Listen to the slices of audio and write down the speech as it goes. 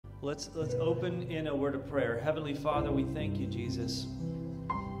Let's open in a word of prayer. Heavenly Father, we thank you, Jesus.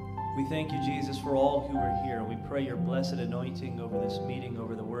 We thank you, Jesus, for all who are here. We pray your blessed anointing over this meeting,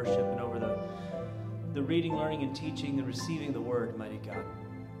 over the worship, and over the reading, learning, and teaching, and receiving the word, mighty God.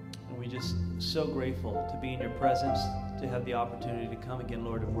 And we're just so grateful to be in your presence, to have the opportunity to come again,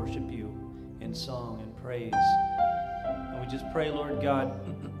 Lord, and worship you in song and praise. And we just pray, Lord God,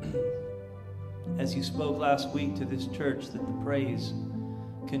 as you spoke last week to this church, that the praise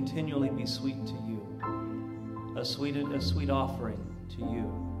continually be sweet to you, a sweet offering to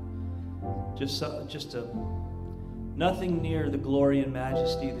you. Nothing near the glory and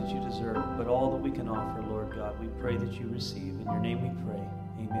majesty that you deserve, but all that we can offer, Lord God. We pray that you receive. In your name we pray.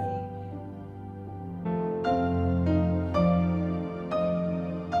 Amen.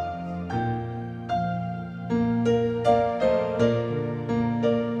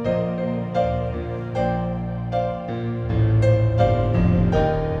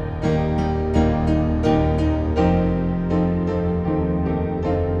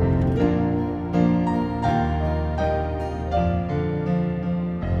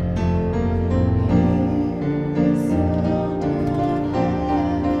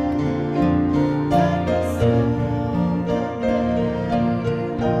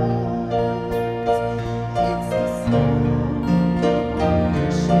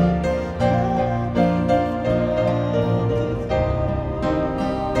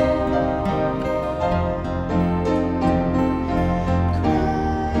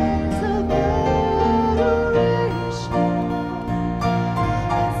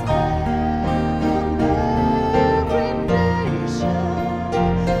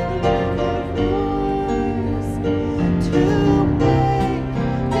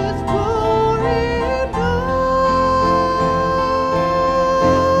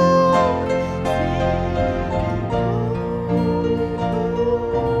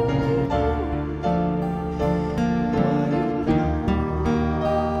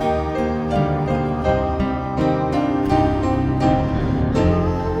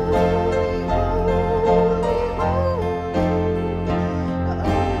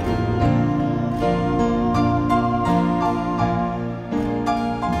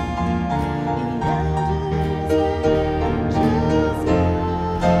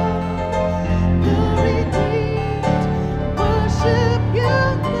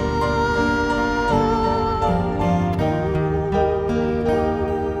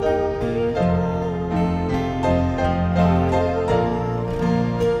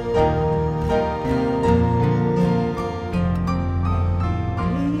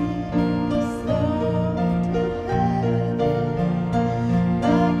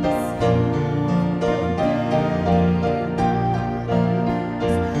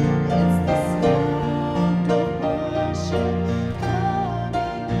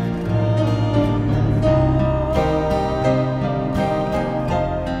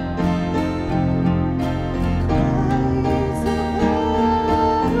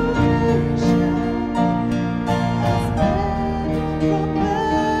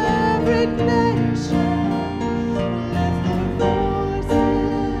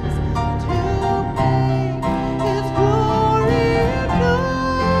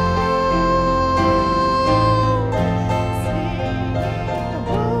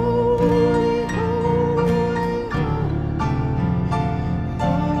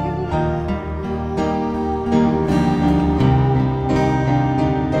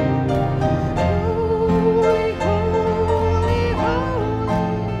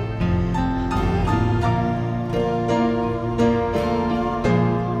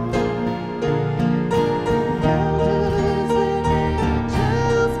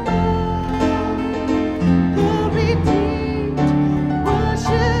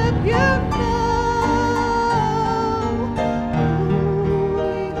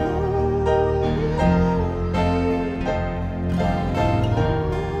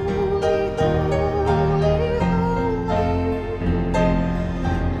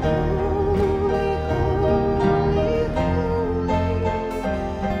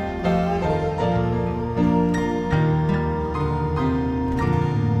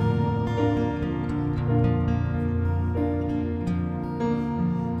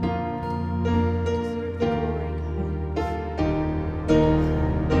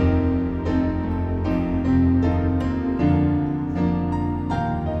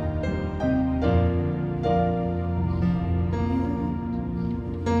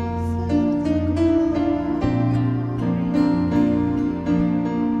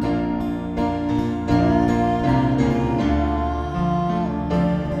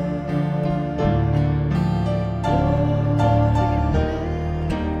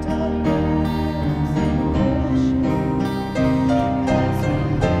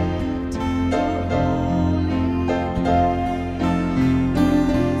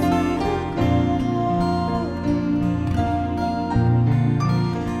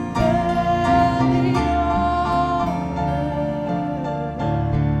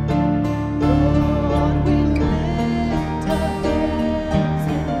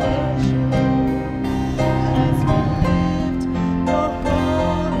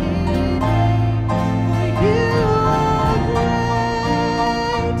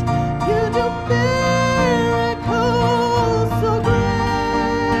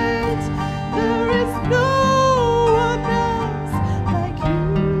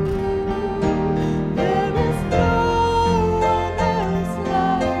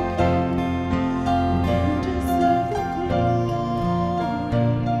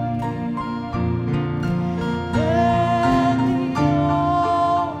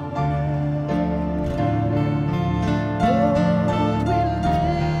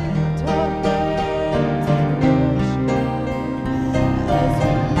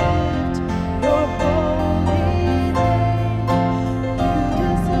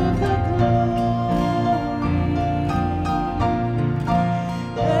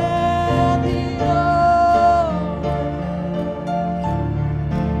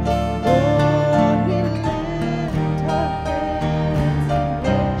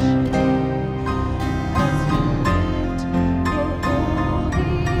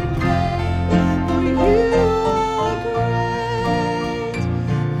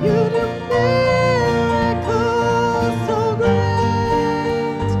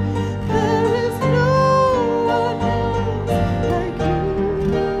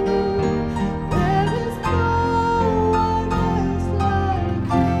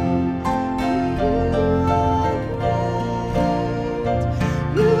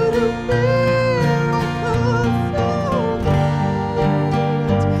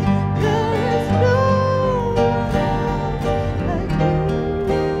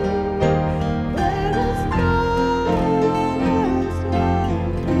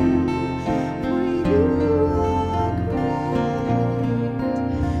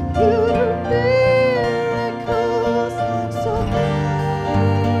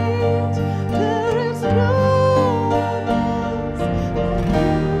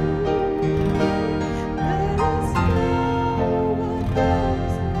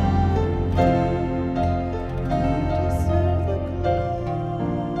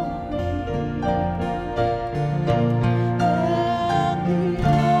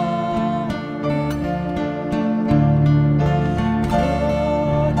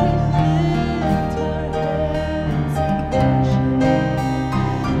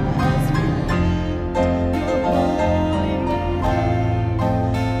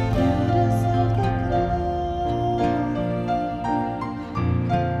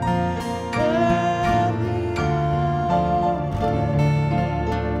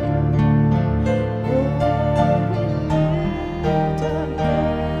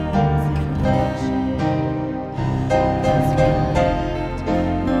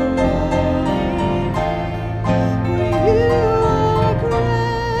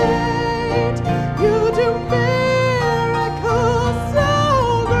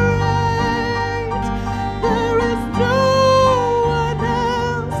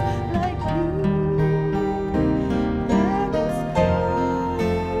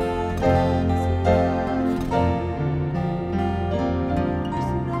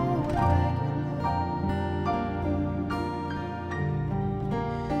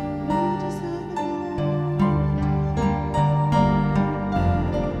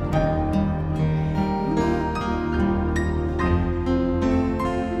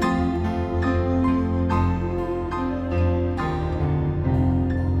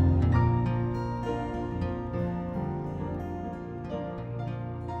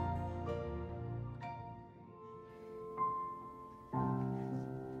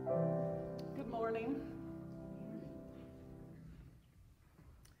 morning.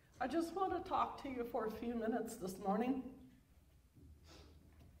 I just want to talk to you for a few minutes this morning.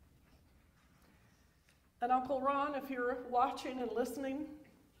 And Uncle Ron, if you're watching and listening,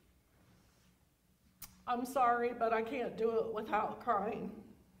 I'm sorry, but I can't do it without crying.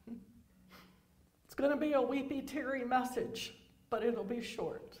 It's going to be a weepy, teary message, but it'll be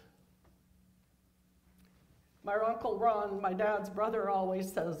short. My Uncle Ron, my dad's brother,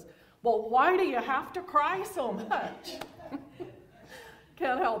 always says, well, why do you have to cry so much?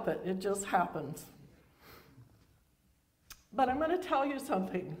 Can't help it. It just happens. But I'm going to tell you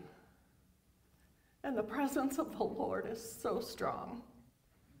something. And the presence of the Lord is so strong.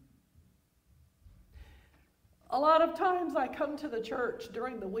 A lot of times I come to the church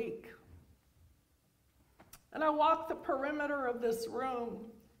during the week, and I walk the perimeter of this room,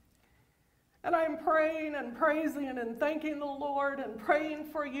 and I'm praying and praising and thanking the Lord and praying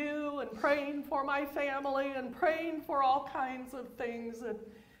for you and praying for my family and praying for all kinds of things and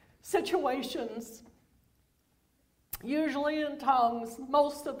situations. Usually in tongues,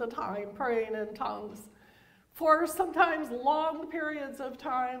 most of the time praying in tongues, for sometimes long periods of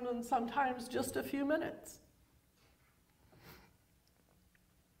time and sometimes just a few minutes.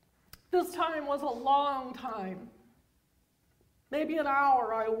 This time was a long time. Maybe an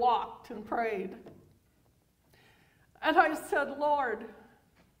hour I walked and prayed. And I said, Lord,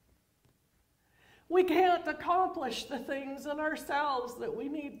 we can't accomplish the things in ourselves that we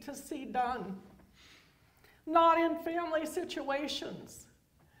need to see done. Not in family situations,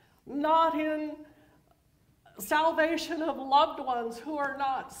 not in salvation of loved ones who are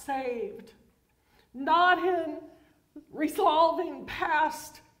not saved, not in resolving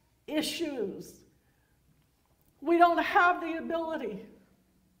past issues. We don't have the ability.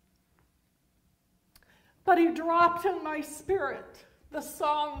 But he dropped in my spirit the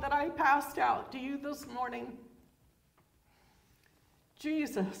song that I passed out to you this morning.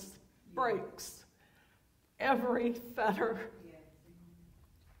 Jesus breaks every fetter.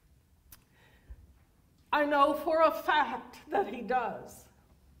 I know for a fact that he does.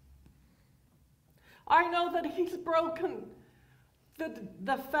 I know that he's broken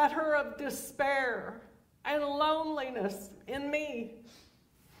the fetter of despair and loneliness in me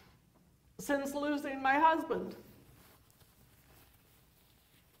since losing my husband.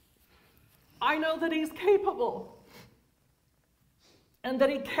 I know that he's capable and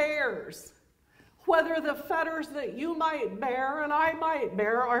that he cares, whether the fetters that you might bear and I might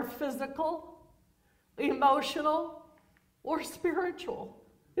bear are physical, emotional, or spiritual.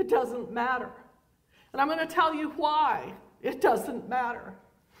 It doesn't matter. And I'm going to tell you why it doesn't matter.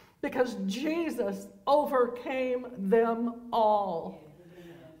 Because Jesus overcame them all.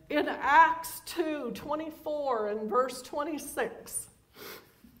 In Acts 2:24 and verse 26,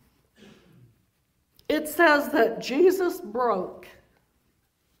 it says that Jesus broke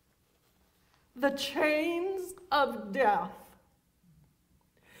the chains of death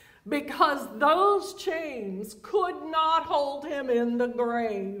because those chains could not hold him in the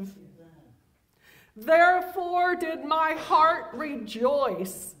grave. Therefore did my heart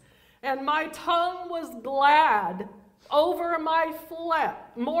rejoice, and my tongue was glad over my flesh.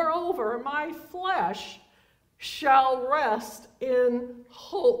 Moreover, my flesh shall rest in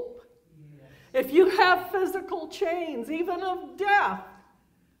hope. If you have physical chains, even of death,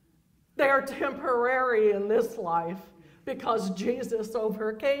 they are temporary in this life because Jesus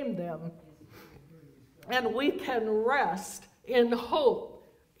overcame them. And we can rest in hope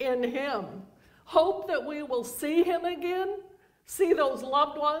in him. Hope that we will see him again, see those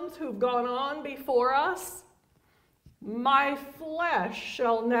loved ones who've gone on before us. My flesh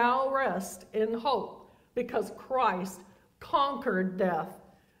shall now rest in hope because Christ conquered death,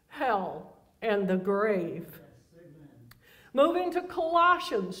 hell, and the grave. Moving to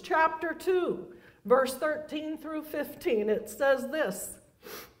Colossians chapter 2, verse 13 through 15, it says this,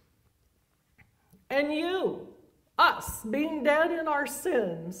 and you, us, being dead in our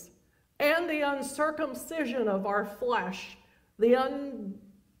sins, and the uncircumcision of our flesh,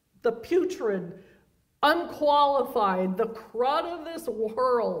 the putrid, unqualified, the crud of this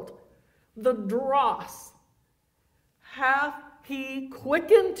world, the dross, hath he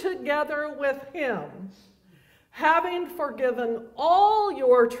quickened together with him, having forgiven all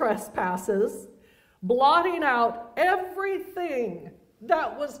your trespasses, blotting out everything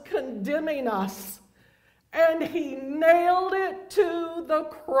that was condemning us, and he nailed it to the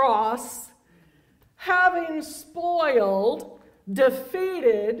cross, having spoiled,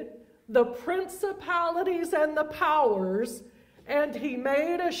 defeated the principalities and the powers, and he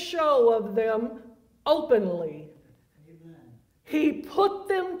made a show of them openly. Amen. He put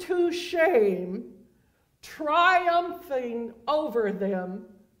them to shame, triumphing over them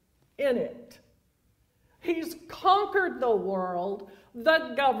in it. He's conquered the world,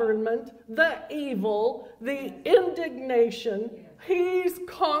 the government, the evil, the indignation. He's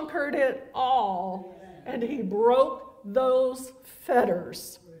conquered it all, and he broke those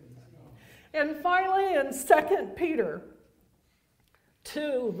fetters. And finally, in 2 Peter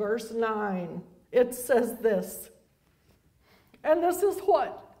 2, verse 9, it says this. And this is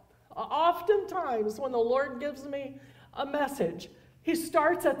what, oftentimes when the Lord gives me a message, he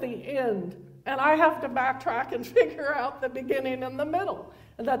starts at the end, and I have to backtrack and figure out the beginning and the middle.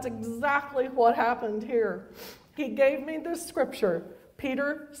 And that's exactly what happened here. He gave me this scripture, 2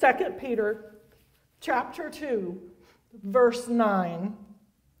 Peter chapter 2, verse 9.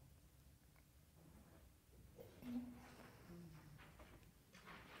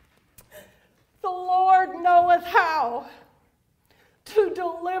 The Lord knoweth how to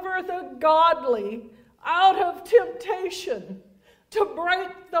deliver the godly out of temptation, to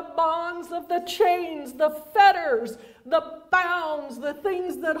break the bonds of the chains, the fetters, the bounds, the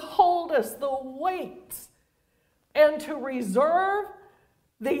things that hold us, the weights, and to reserve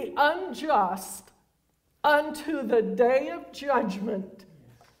the unjust unto the day of judgment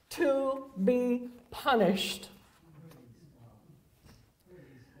to be punished.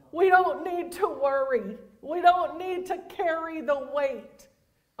 We don't need to worry. We don't need to carry the weight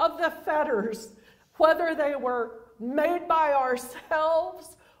of the fetters, whether they were made by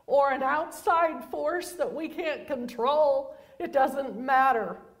ourselves or an outside force that we can't control. It doesn't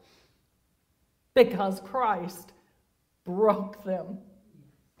matter, because Christ broke them.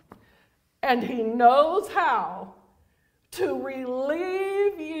 And he knows how to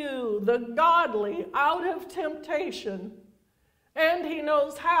relieve you, the godly, out of temptation. And he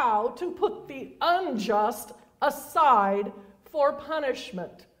knows how to put the unjust aside for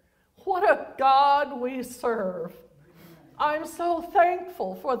punishment. What a God we serve. I'm so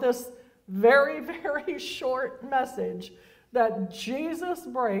thankful for this very, very short message that Jesus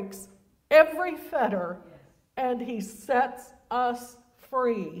breaks every fetter and he sets us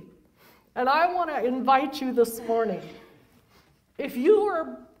free. And I want to invite you this morning, if you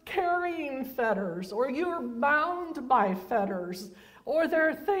are carrying fetters, or you're bound by fetters, or there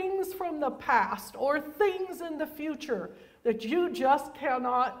are things from the past or things in the future that you just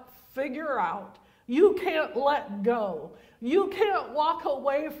cannot figure out, you can't let go, you can't walk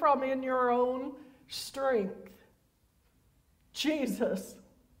away from in your own strength, Jesus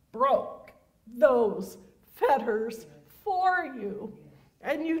broke those fetters for you,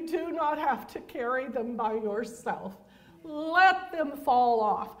 and you do not have to carry them by yourself. Let them fall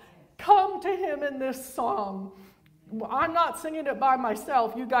off. Come to him in this song. I'm not singing it by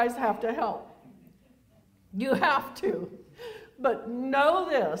myself. You guys have to help. You have to. But know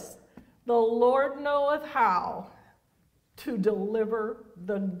this, the Lord knoweth how to deliver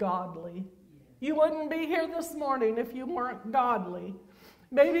the godly. You wouldn't be here this morning if you weren't godly.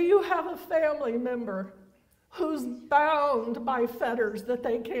 Maybe you have a family member who's bound by fetters that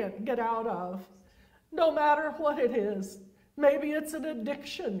they can't get out of. No matter what it is. Maybe it's an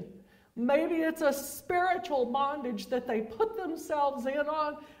addiction. Maybe it's a spiritual bondage that they put themselves in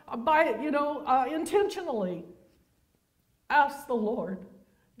on intentionally. Ask the Lord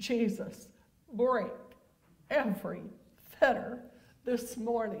Jesus, break every fetter this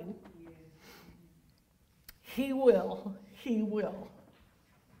morning. He will. He will.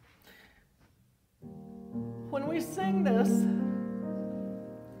 When we sing this,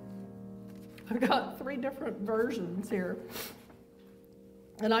 I've got 3 different versions here.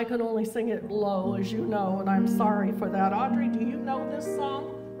 And I can only sing it low, as you know, and I'm sorry for that. Audrey, do you know this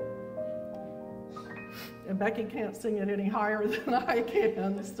song? And Becky can't sing it any higher than I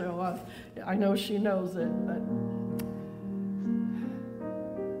can, so I know she knows it. But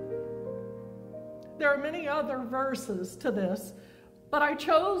there are many other verses to this, but I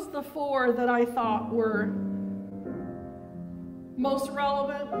chose the 4 that I thought were most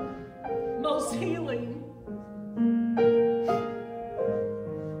relevant, most healing.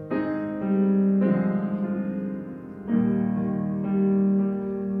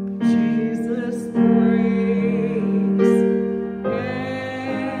 Jesus breaks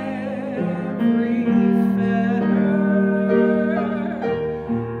every fetter.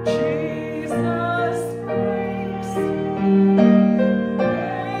 Jesus breaks every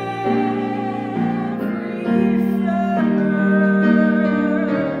fetter.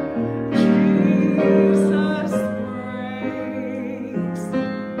 Jesus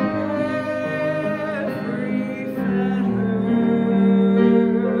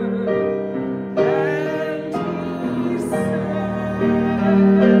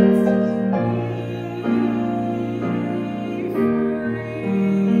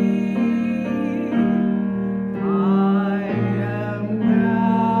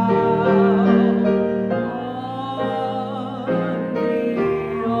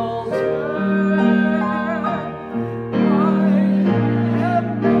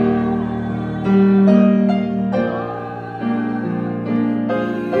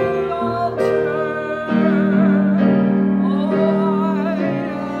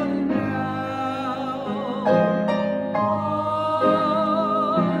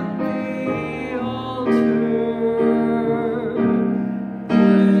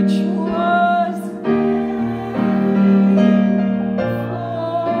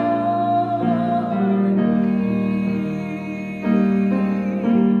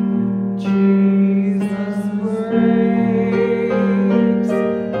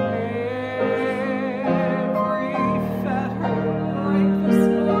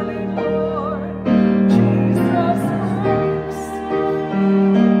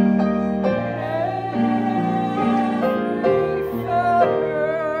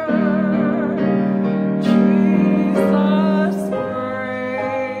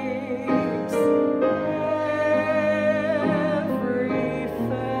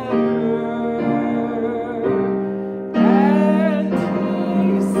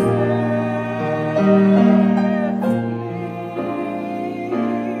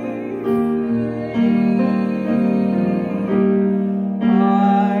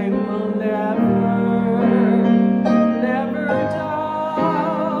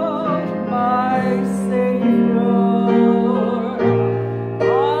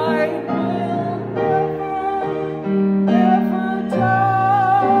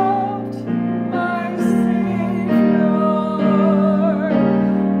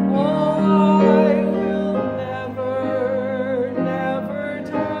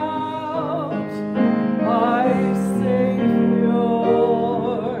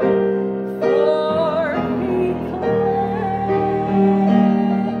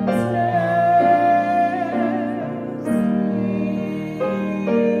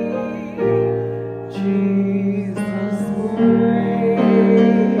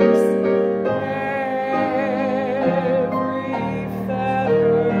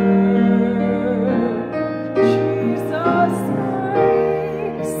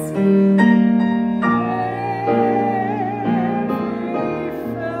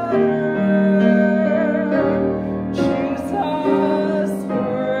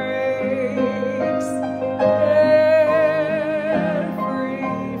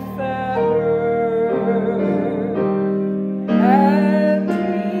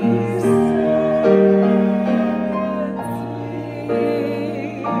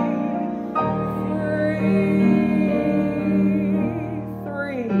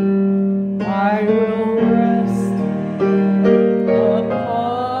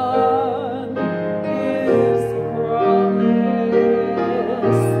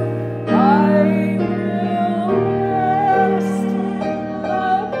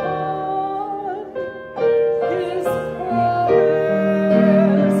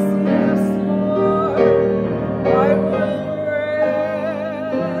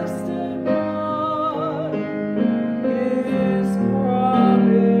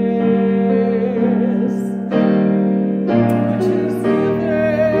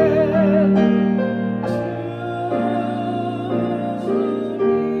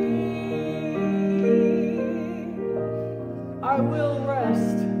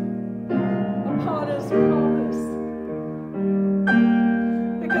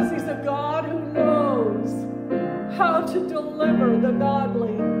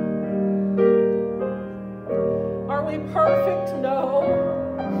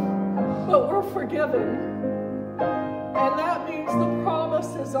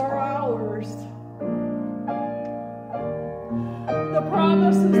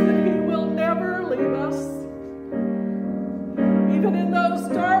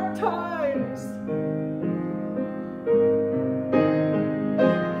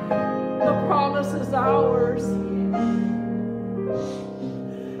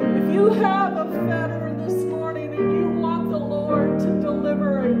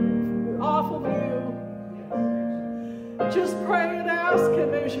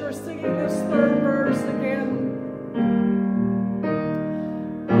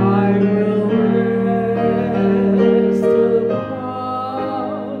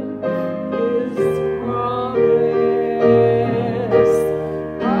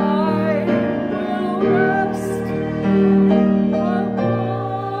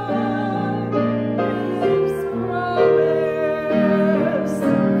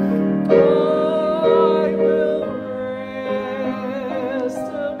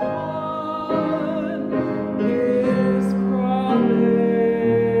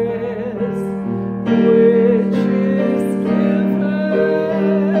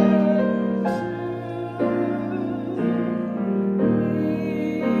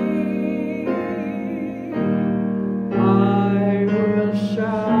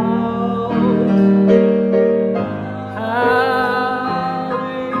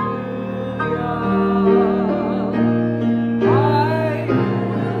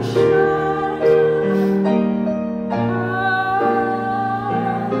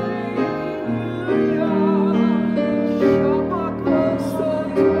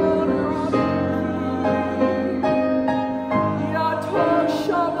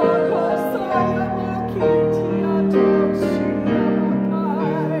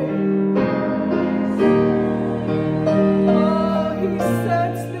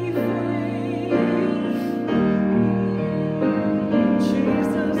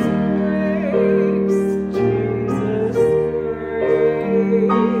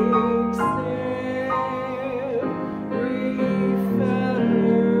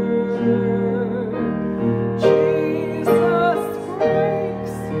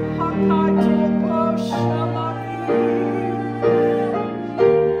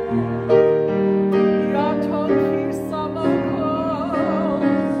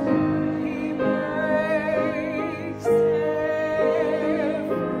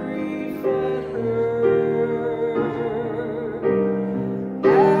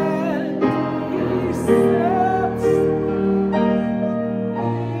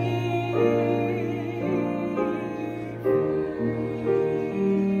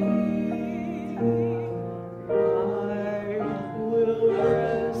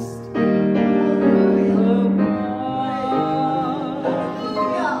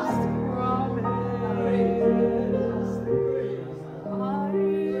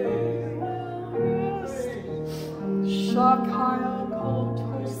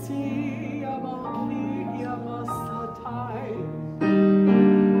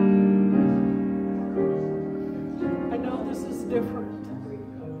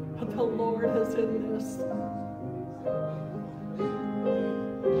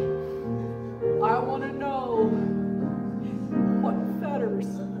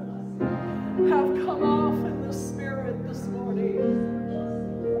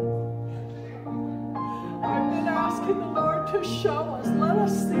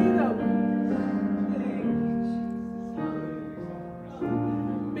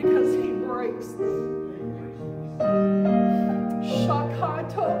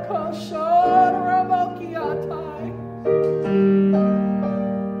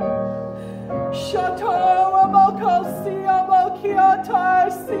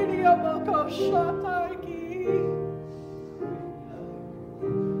Sidia Moko Shataiki.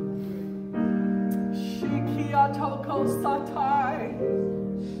 Shikia Toko Satai.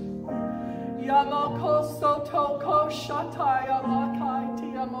 Yamoko Sotoko Shatai Amakai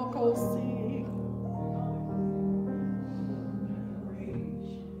Tiamoko Si.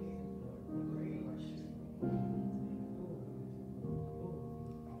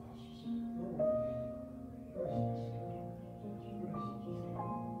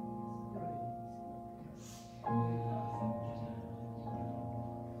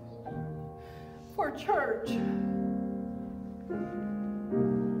 For church,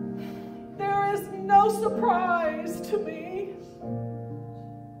 there is no surprise to me.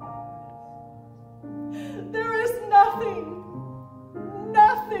 There is nothing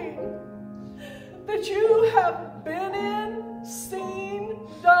that you have been in, seen,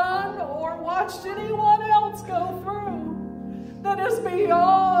 done, or watched anyone else go through that is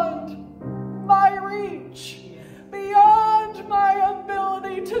beyond my reach, beyond my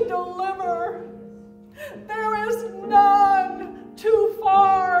ability to deliver. There is none too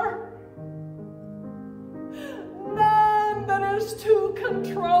far, none that is too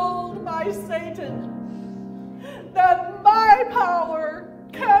controlled by Satan, that my power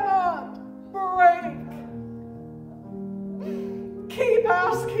cannot break. Keep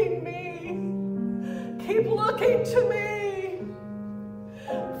asking me, keep looking to me,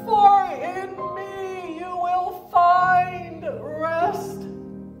 for in me you will find rest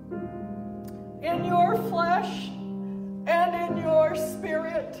in your flesh and in your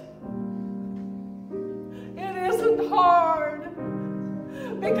spirit. It isn't hard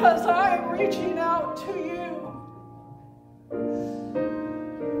because I am reaching out to you.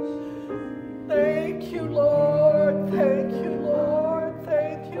 Thank you, Lord. Thank you, Lord.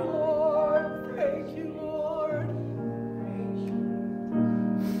 Thank you, Lord. Thank you, Lord.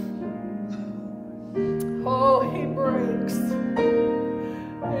 Oh, he breaks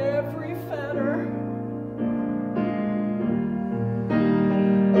every fetter.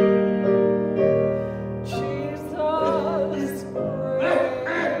 Jesus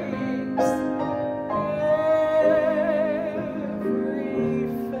breaks every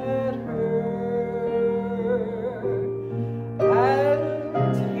fetter,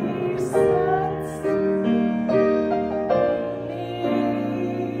 and he sets me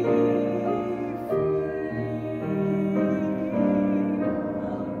free.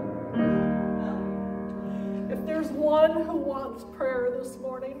 If there's one who wants prayer this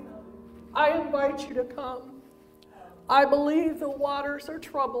morning, I invite you to come. I believe the waters are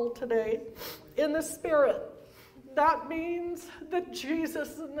troubled today in the spirit. That means that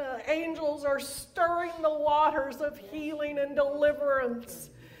Jesus and the angels are stirring the waters of healing and deliverance.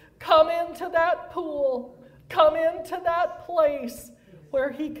 Come into that pool. Come into that place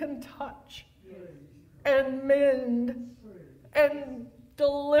where he can touch and mend and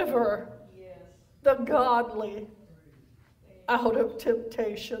deliver the godly out of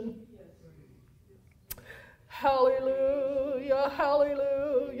temptation. Hallelujah,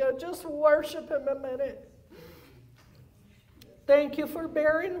 hallelujah. Just worship him a minute. Thank you for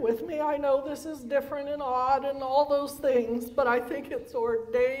bearing with me. I know this is different and odd and all those things, but I think it's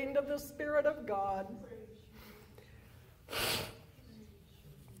ordained of the Spirit of God.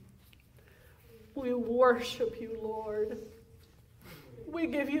 We worship you, Lord. We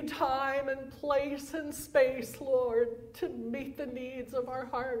give you time and place and space, Lord, to meet the needs of our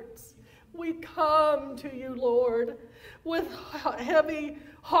hearts. We come to you, Lord, with heavy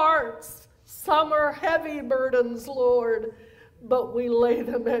hearts. Some are heavy burdens, Lord, but we lay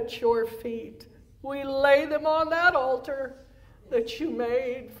them at your feet. We lay them on that altar that you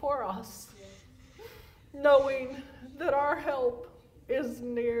made for us, knowing that our help is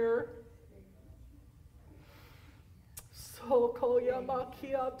near.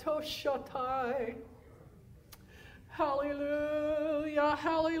 Hallelujah,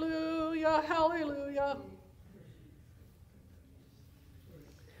 hallelujah, hallelujah.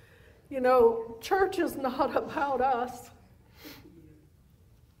 You know, church is not about us.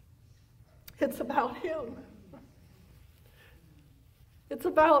 It's about him. It's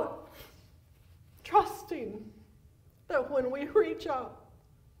about trusting that when we reach up,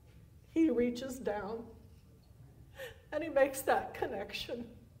 he reaches down and he makes that connection.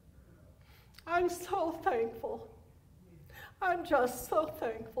 I'm so thankful. I'm just so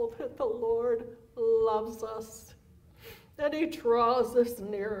thankful that the Lord loves us, that he draws us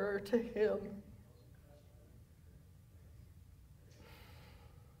nearer to him.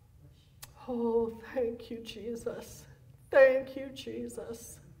 Oh, thank you, Jesus. Thank you,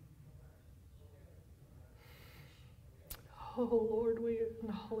 Jesus. Oh, Lord, we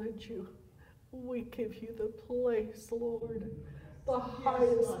acknowledge you. We give you the place, Lord, the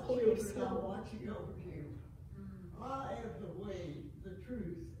highest place. Children are watching over you. I am the way, the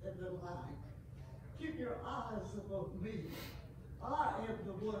truth, and the life. Keep your eyes above me. I am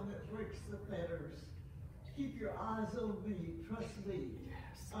the one that breaks the fetters. Keep your eyes on me. Trust me.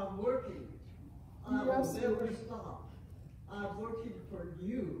 Yes. I'm working. I Yes, will never Lord. stop. I'm working for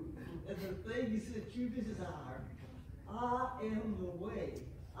you and the things that you desire. I am the way.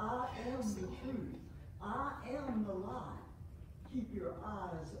 I am the truth. I am the light. Keep your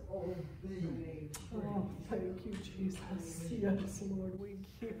eyes on me. Oh, thank you, Jesus. Yes, Lord, we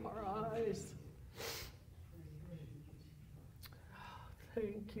keep our eyes.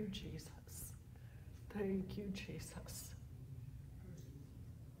 Thank you, Jesus. Thank you, Jesus.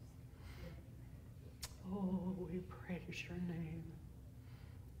 Oh, we praise your name.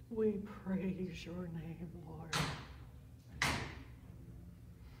 We praise your name, Lord.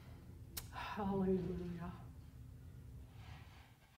 Hallelujah.